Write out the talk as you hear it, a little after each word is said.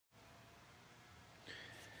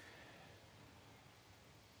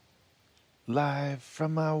Live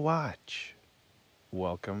from my watch.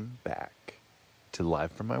 Welcome back to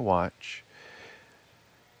Live from my watch,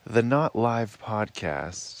 the not live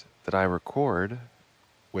podcast that I record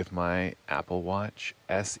with my Apple Watch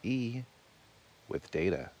SE with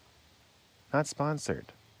data. Not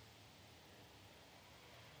sponsored.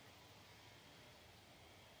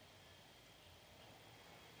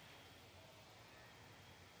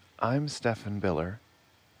 I'm Stefan Biller.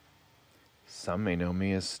 Some may know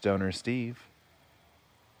me as Stoner Steve.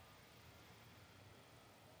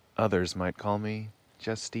 Others might call me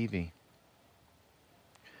just Stevie.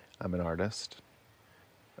 I'm an artist,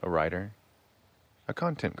 a writer, a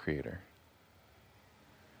content creator.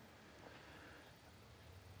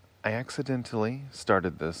 I accidentally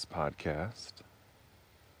started this podcast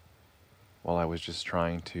while I was just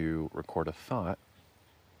trying to record a thought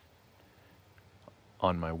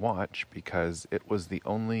on my watch because it was the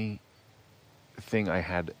only thing I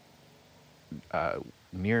had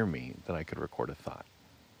near me that I could record a thought.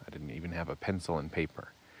 I didn't even have a pencil and paper.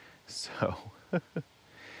 So,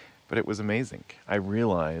 but it was amazing. I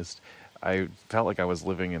felt like I was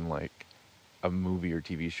living in like a movie or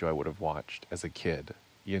TV show I would have watched as a kid,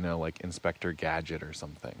 like Inspector Gadget or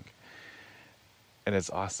something. And it's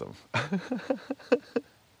awesome.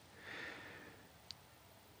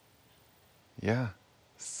 Yeah.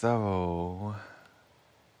 So,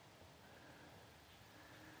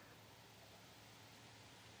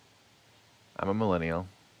 I'm a millennial,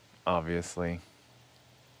 obviously.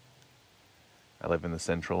 I live in the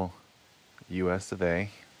central US of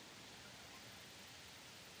A.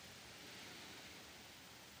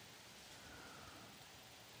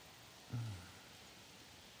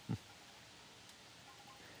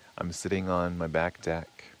 I'm sitting on my back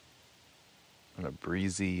deck on a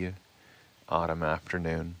breezy autumn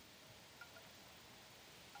afternoon.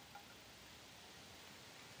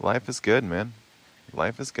 Life is good, man.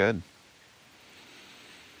 Life is good.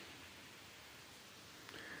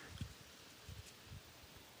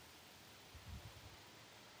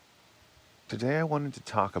 Today I wanted to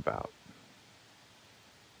talk about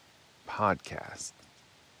podcasts.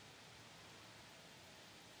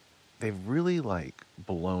 They've really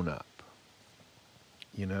blown up,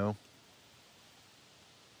 In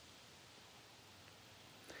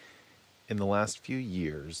the last few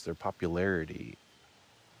years, their popularity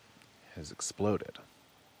has exploded.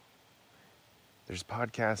 There's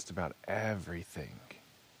podcasts about everything.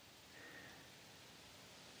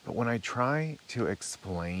 But when I try to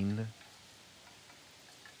explain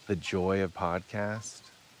the joy of podcast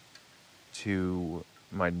to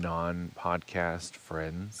my non-podcast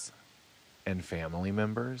friends and family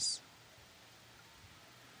members,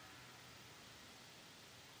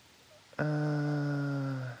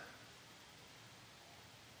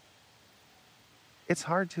 it's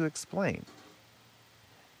hard to explain.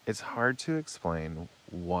 It's hard to explain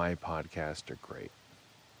why podcasts are great.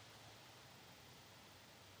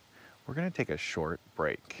 We're going to take a short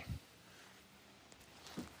break.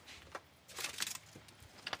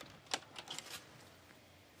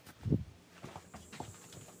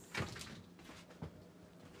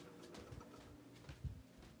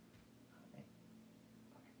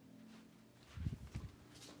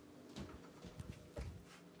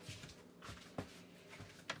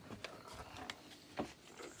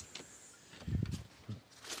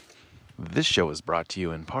 This show is brought to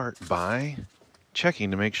you in part by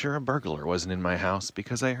checking to make sure a burglar wasn't in my house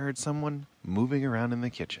because I heard someone moving around in the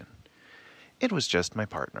kitchen. It was just my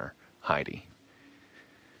partner, Heidi.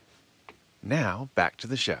 Now, back to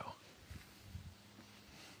the show.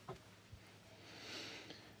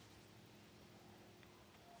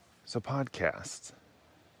 So, podcasts.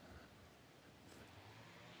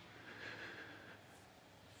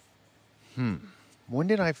 When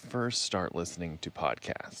did I first start listening to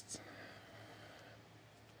podcasts?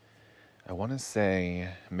 I want to say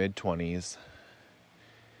mid-20s,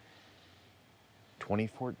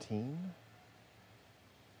 2014?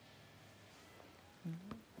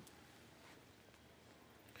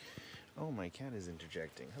 Oh, my cat is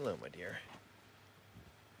interjecting. Hello, my dear.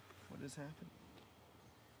 What has happened?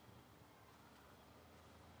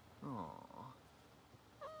 Aww.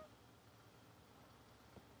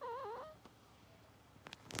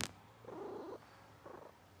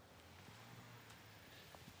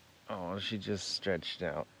 Oh, she just stretched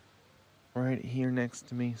out right here next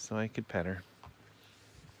to me so I could pet her.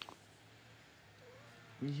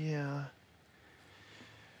 Yeah.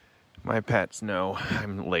 My pets know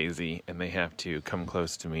I'm lazy and they have to come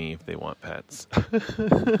close to me if they want pets.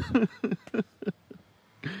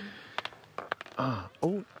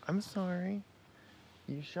 Oh, I'm sorry.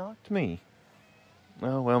 You shocked me.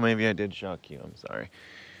 Oh, well, maybe I did shock you. I'm sorry.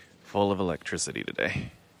 Full of electricity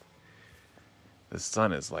today. The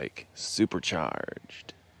sun is like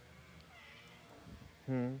supercharged.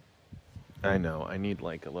 I know. I need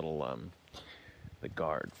like a little the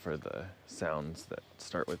guard for the sounds that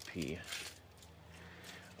start with P.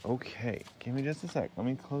 Okay, give me just a sec. Let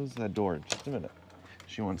me close that door just a minute.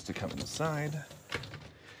 She wants to come inside.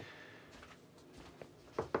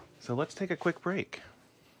 So let's take a quick break.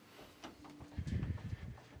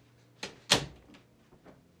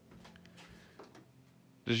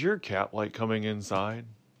 Does your cat like coming inside?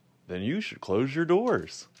 Then you should close your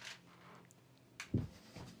doors.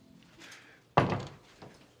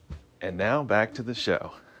 And now back to the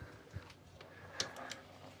show.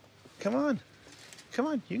 Come on. Come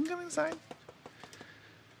on, you can come inside.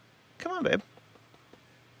 Come on, babe.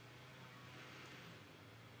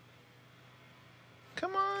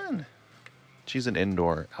 Come on. She's an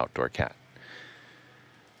indoor-outdoor cat.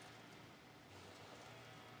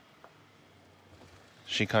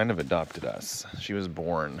 She kind of adopted us. She was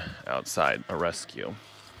born outside a rescue.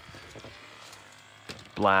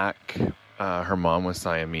 Black. Her mom was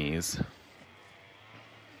Siamese.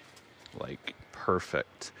 Like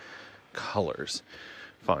perfect colors.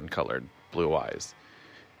 Fawn-colored blue eyes.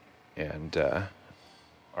 And our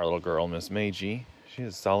little girl, Miss Meiji, she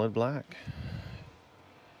is solid black.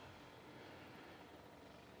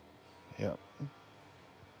 Yep.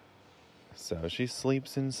 So she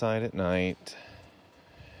sleeps inside at night.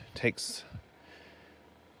 Takes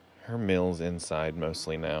her meals inside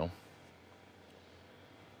mostly now.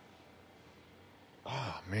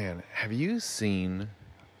 Oh, man. Have you seen...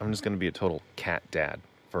 I'm just going to be a total cat dad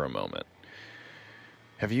for a moment.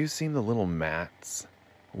 Have you seen the little mats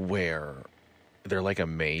where they're like a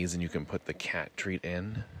maze and you can put the cat treat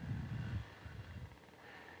in?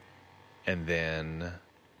 And then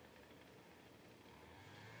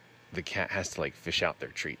the cat has to like fish out their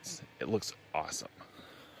treats. It looks awesome.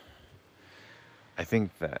 I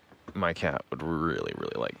think that my cat would really,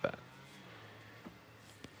 really like that.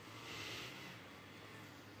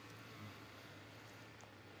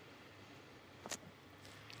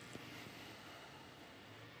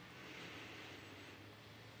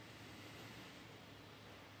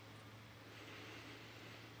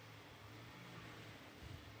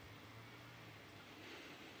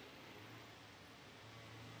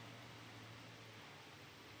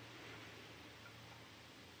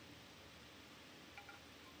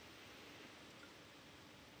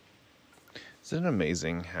 Isn't it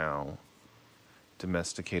amazing how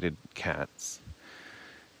domesticated cats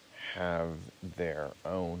have their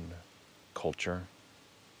own culture?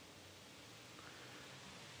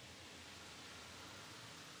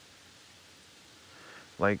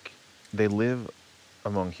 Like, they live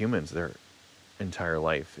among humans. Their entire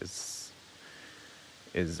life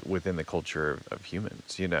is within the culture of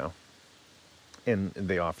humans, you know? And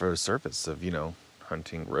they offer a service of, you know,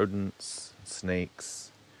 hunting rodents, snakes,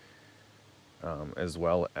 as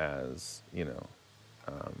well as, you know,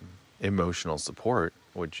 emotional support,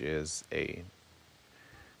 which is a,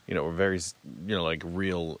 you know, a very, you know, like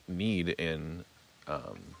real need in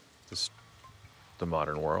the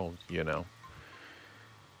modern world, you know.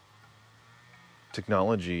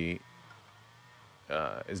 Technology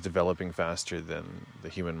is developing faster than the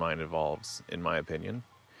human mind evolves, in my opinion.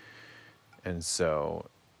 And so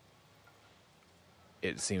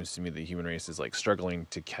it seems to me the human race is like struggling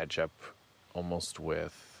to catch up almost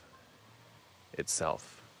with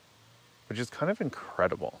itself, which is kind of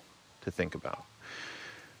incredible to think about,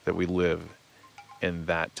 that we live in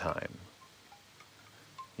that time,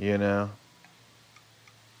 you know?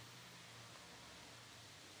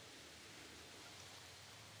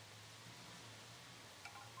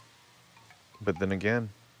 But then again,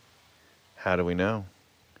 how do we know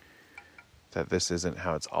that this isn't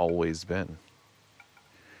how it's always been?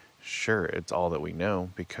 Sure, it's all that we know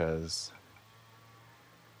because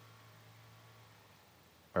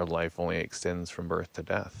our life only extends from birth to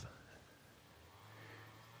death.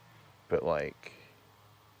 But like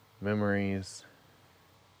memories,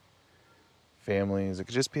 families, it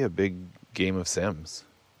could just be a big game of Sims,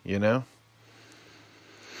 you know?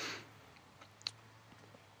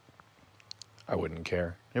 I wouldn't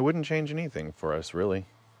care. It wouldn't change anything for us, really.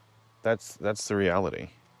 That's the reality.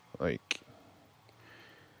 Like,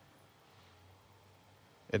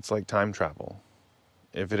 it's like time travel.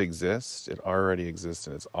 If it exists, it already exists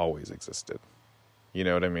and it's always existed. You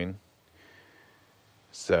know what I mean?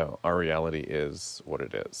 So our reality is what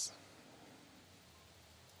it is.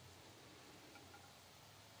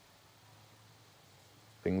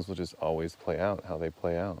 Things will just always play out how they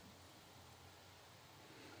play out.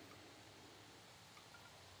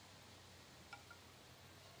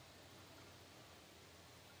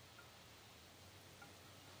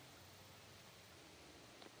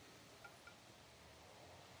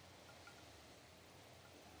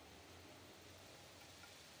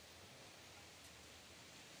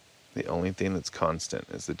 The only thing that's constant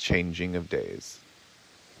is the changing of days.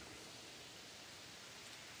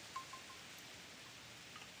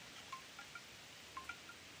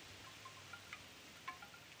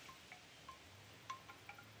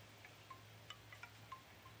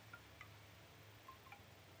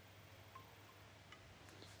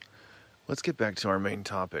 Let's get back to our main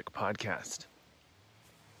topic, podcast.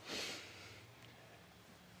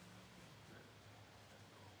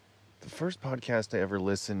 The first podcast I ever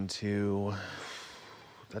listened to,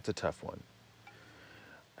 that's a tough one.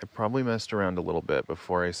 I probably messed around a little bit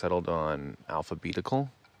before I settled on Alphabetical.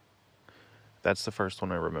 That's the first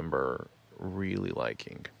one I remember really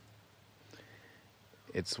liking.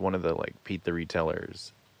 It's one of the Pete the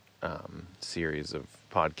Retailer's series of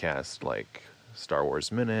podcasts like Star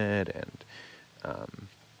Wars Minute and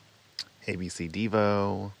ABC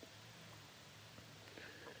Devo.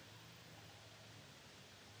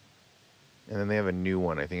 And then they have a new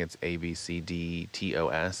one. I think it's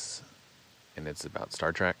ABCDTOS, and it's about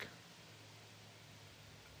Star Trek.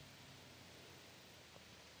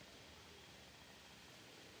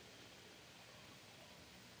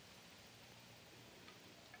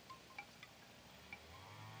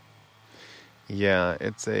 Yeah,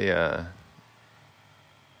 they're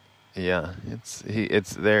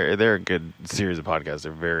a good series of podcasts.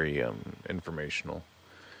 They're very informational,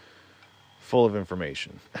 full of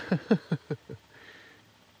information.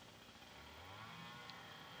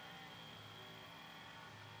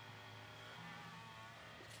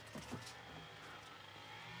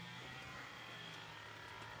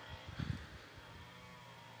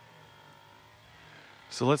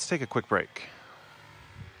 So let's take a quick break.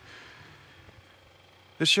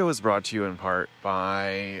 This show is brought to you in part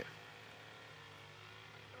by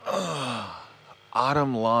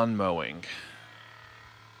Autumn Lawn Mowing.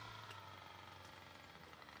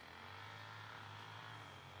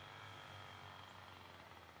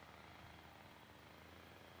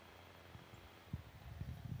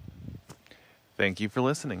 Thank you for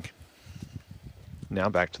listening. Now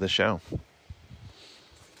back to the show.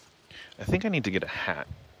 I think I need to get a hat.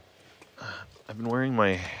 I've been wearing my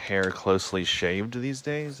hair closely shaved these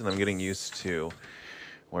days, and I'm getting used to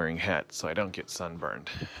wearing hats so I don't get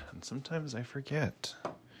sunburned. And sometimes I forget.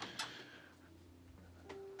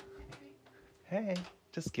 Hey,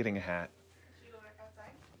 just getting a hat. Did you go back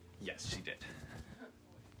outside? Yes, she did.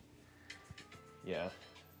 Yeah.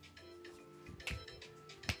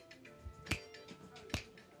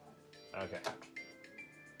 Okay.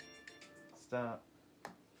 Stop.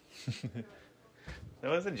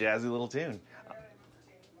 That was a jazzy little tune.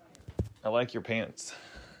 I like your pants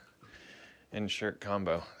and shirt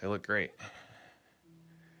combo. They look great.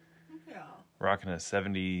 Yeah. Rocking a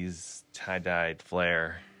 70s tie-dyed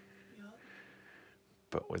flare, Yeah.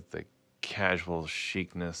 but with the casual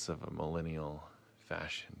chicness of a millennial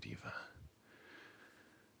fashion diva.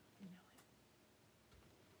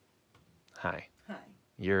 Hi. Hi.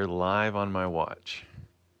 You're live on my watch.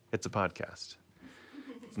 It's a podcast.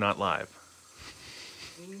 It's not live,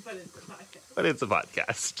 But it's a podcast. but it's a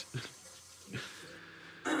podcast.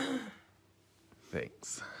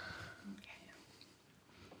 Thanks. Okay.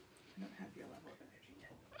 I don't have your level of energy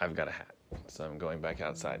yet. I've got a hat, so I'm going back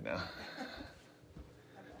outside now.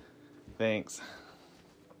 Thanks.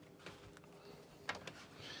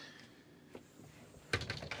 I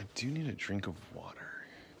do need a drink of water.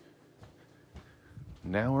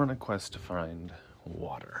 Now we're on a quest to find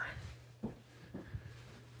water.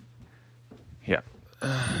 Yeah.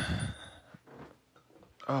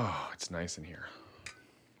 Oh, it's nice in here.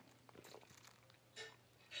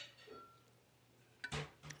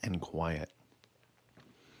 And quiet.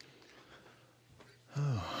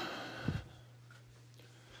 Oh.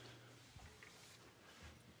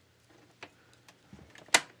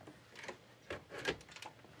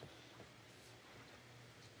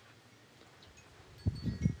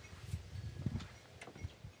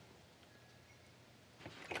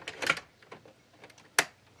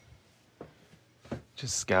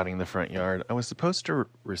 Just scouting the front yard. I was supposed to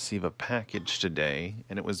receive a package today,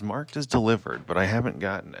 and it was marked as delivered, but I haven't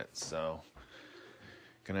gotten it, so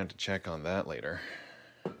gonna have to check on that later.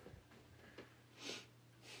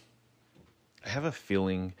 I have a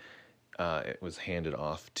feeling it was handed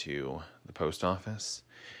off to the post office,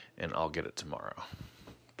 and I'll get it tomorrow.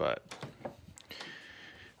 But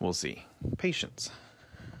we'll see. Patience.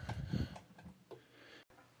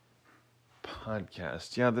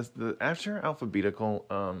 Podcast. Yeah, after Alphabetical,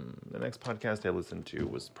 the next podcast I listened to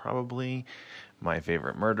was probably My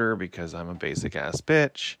Favorite Murder, because I'm a basic ass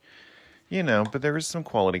bitch. You know, but there was some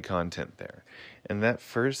quality content there. And that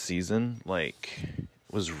first season,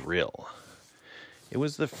 was real. It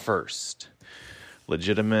was the first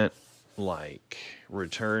legitimate, like,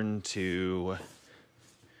 return to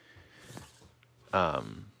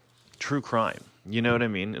true crime. You know what I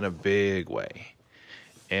mean? In a big way.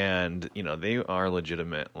 And, you know, they are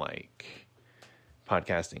legitimate, like,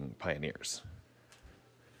 podcasting pioneers.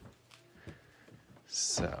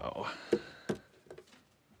 So,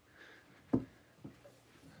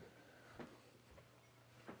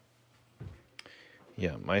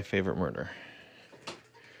 yeah, My Favorite Murder.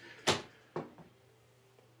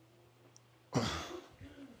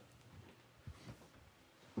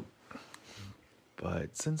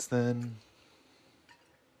 But since then,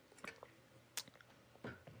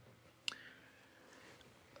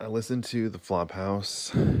 I listened to The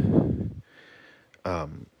Flophouse.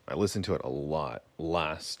 I listened to it a lot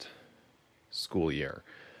last school year.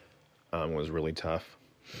 It was really tough.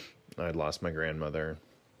 I'd lost my grandmother,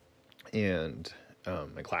 and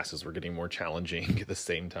my classes were getting more challenging at the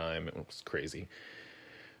same time. It was crazy.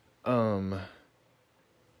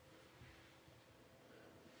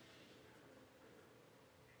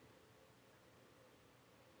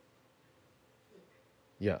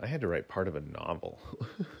 Yeah, I had to write part of a novel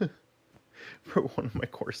for one of my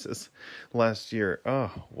courses last year.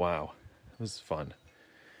 Oh, wow. It was fun.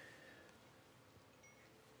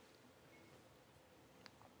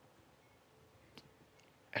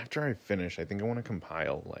 After I finish, I think I want to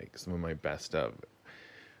compile like some of my best of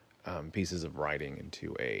pieces of writing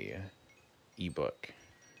into a ebook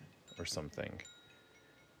or something.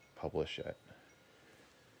 Publish it.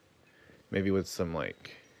 Maybe with some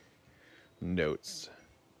like notes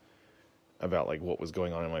about like what was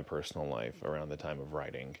going on in my personal life around the time of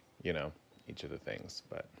writing, you know, each of the things.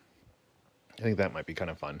 But I think that might be kind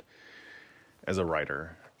of fun as a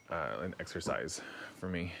writer, an exercise for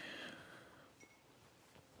me.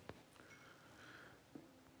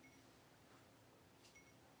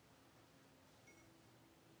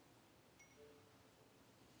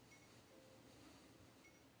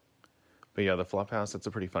 But yeah, The Flophouse, it's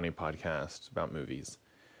a pretty funny podcast about movies.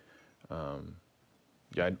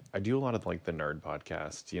 Yeah, I do a lot of like the nerd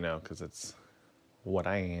podcast, you know, because it's what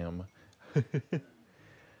I am.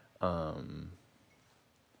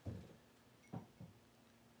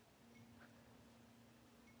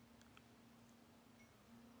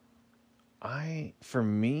 For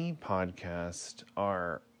me, podcasts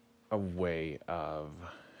are a way of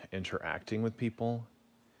interacting with people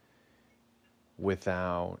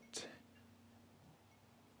without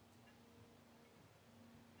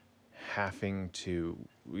having to,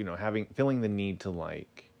 you know, feeling the need to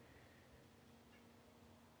like,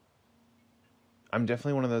 I'm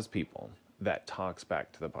definitely one of those people that talks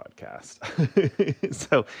back to the podcast.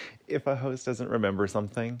 So if a host doesn't remember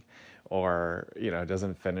something or, you know,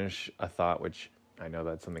 doesn't finish a thought, which I know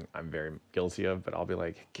that's something I'm very guilty of, but I'll be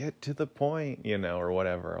like, get to the point, you know, or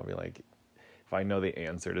whatever. I'll be like, if I know the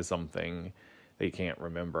answer to something they can't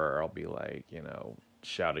remember, I'll be like, you know,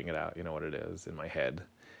 shouting it out, you know what it is in my head.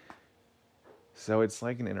 So it's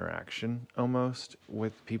like an interaction almost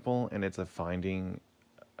with people, and it's a finding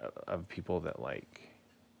of people that like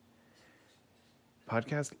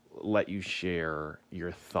podcasts let you share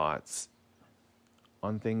your thoughts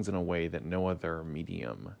on things in a way that no other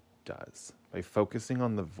medium does. By focusing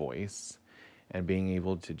on the voice and being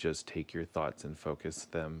able to just take your thoughts and focus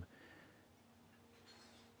them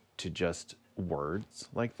to just words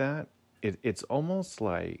like that, it's almost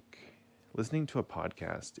like listening to a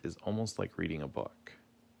podcast is almost like reading a book.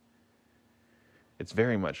 It's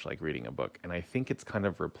very much like reading a book, and I think it's kind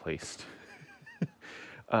of replaced.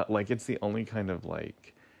 Like it's the only kind of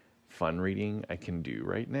like fun reading I can do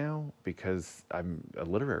right now because I'm a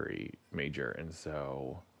literary major, and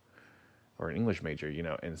so, or an English major, you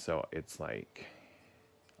know, and so it's like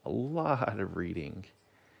a lot of reading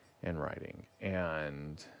and writing.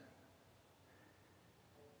 And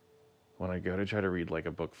when I go to try to read like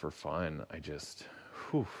a book for fun, I just,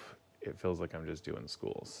 it feels like I'm just doing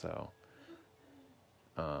school. So,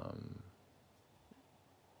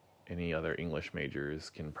 any other English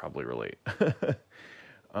majors can probably relate.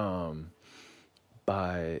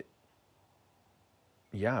 But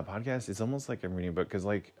yeah, podcast is almost like I'm reading a book because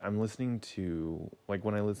like I'm listening to, like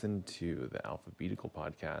when I listened to the Alphabetical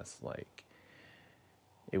podcast, like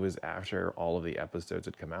it was after all of the episodes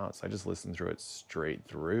had come out. So I just listened through it straight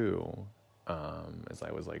through as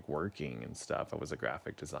I was like working and stuff. I was a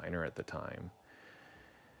graphic designer at the time.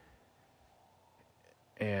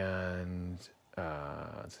 And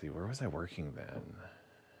let's see, where was I working then?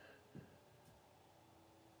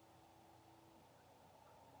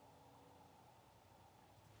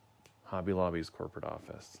 Hobby Lobby's corporate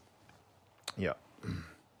office. Yeah.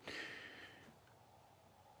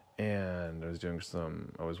 And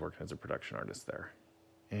I was working as a production artist there.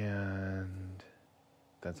 And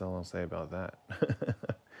that's all I'll say about that.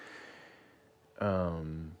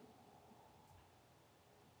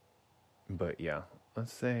 But yeah,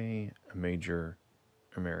 let's say a major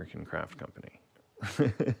American craft company.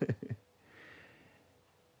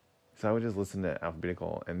 So I would just listen to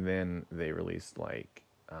Alphabetical, and then they released like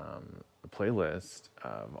a playlist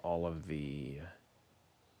of all of the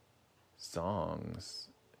songs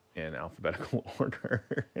in alphabetical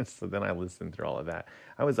order. And so then I listened through all of that.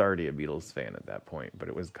 I was already a Beatles fan at that point, but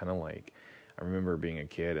it was kind of like, I remember being a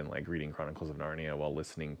kid and like reading Chronicles of Narnia while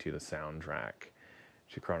listening to the soundtrack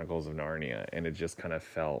to Chronicles of Narnia, and it just kind of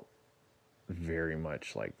felt very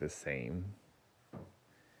much like the same,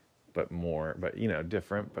 but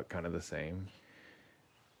different, but kind of the same.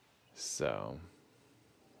 So,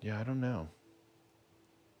 yeah, I don't know.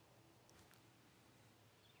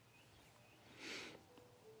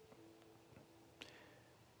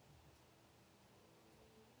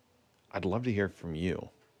 I'd love to hear from you,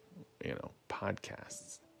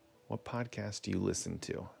 podcasts. What podcast do you listen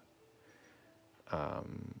to?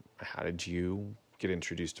 How did you get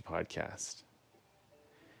introduced to podcast?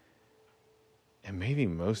 And maybe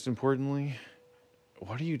most importantly,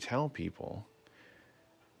 what do you tell people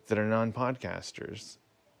that are non-podcasters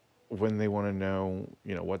when they want to know,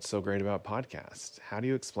 what's so great about podcasts? How do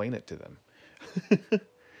you explain it to them?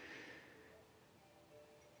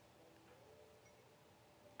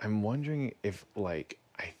 I'm wondering if, I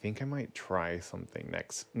think I might try something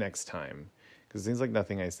next time, because it seems like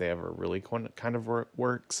nothing I say ever really kind of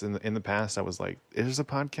works. In the past, I was like, there's a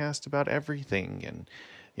podcast about everything, and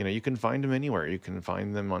you can find them anywhere. You can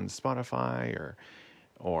find them on Spotify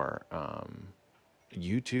or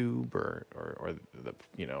YouTube or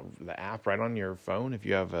the app right on your phone if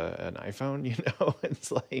you have an iPhone.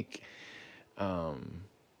 It's like,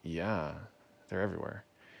 yeah, they're everywhere.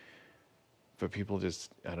 But people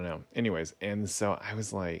just, I don't know. Anyways, and so I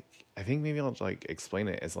was like, I think maybe I'll explain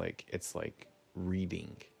it as it's like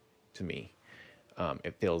reading to me.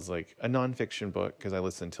 It feels like a nonfiction book because I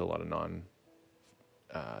listen to a lot of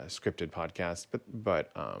scripted podcasts,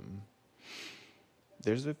 but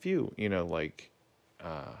there's a few,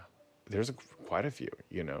 there's quite a few,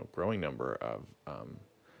 growing number of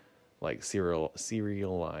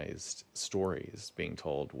serialized stories being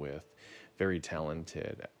told with very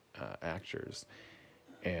talented actors,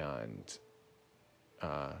 and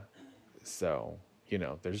so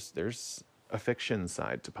there's a fiction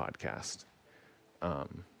side to podcast,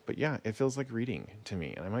 but yeah, it feels like reading to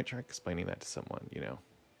me, and I might try explaining that to someone,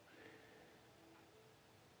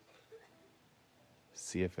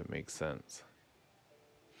 see if it makes sense.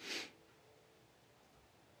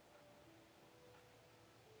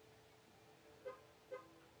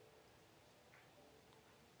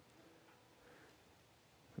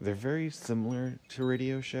 They're very similar to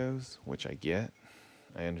radio shows, which I get.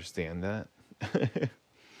 I understand that.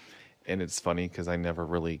 And it's funny because I never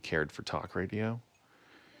really cared for talk radio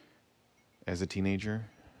as a teenager.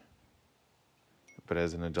 But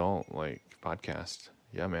as an adult, podcast,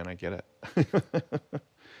 yeah, man, I get it.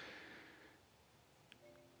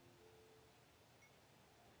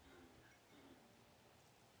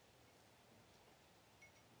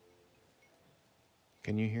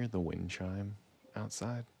 Can you hear the wind chime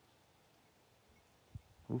outside?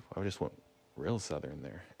 Oof, I just went real southern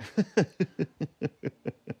there.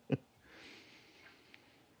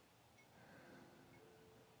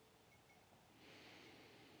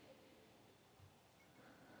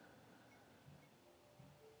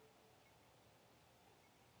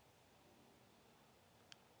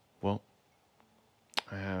 Well,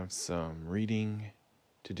 I have some reading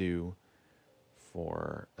to do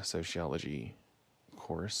for a sociology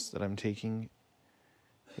course that I'm taking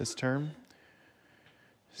this term.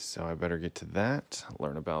 So I better get to that,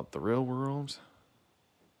 learn about the real world.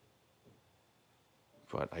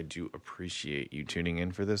 But I do appreciate you tuning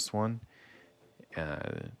in for this one.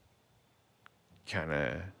 Kind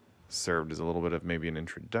of served as a little bit of maybe an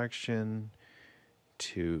introduction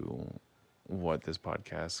to what this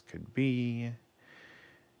podcast could be.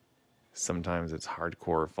 Sometimes it's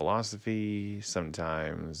hardcore philosophy,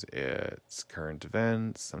 sometimes it's current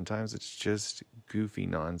events, sometimes it's just goofy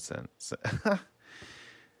nonsense.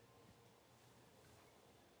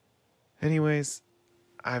 Anyways,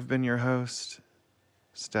 I've been your host,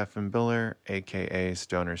 Stefan Biller, aka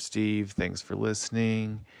Stoner Steve. Thanks for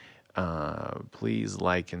listening. Please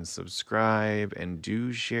like and subscribe, and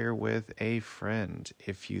do share with a friend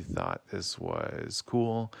if you thought this was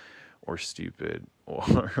cool or stupid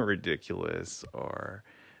or ridiculous or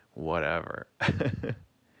whatever.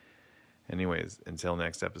 Anyways, until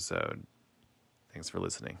next episode, thanks for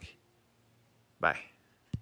listening. Bye.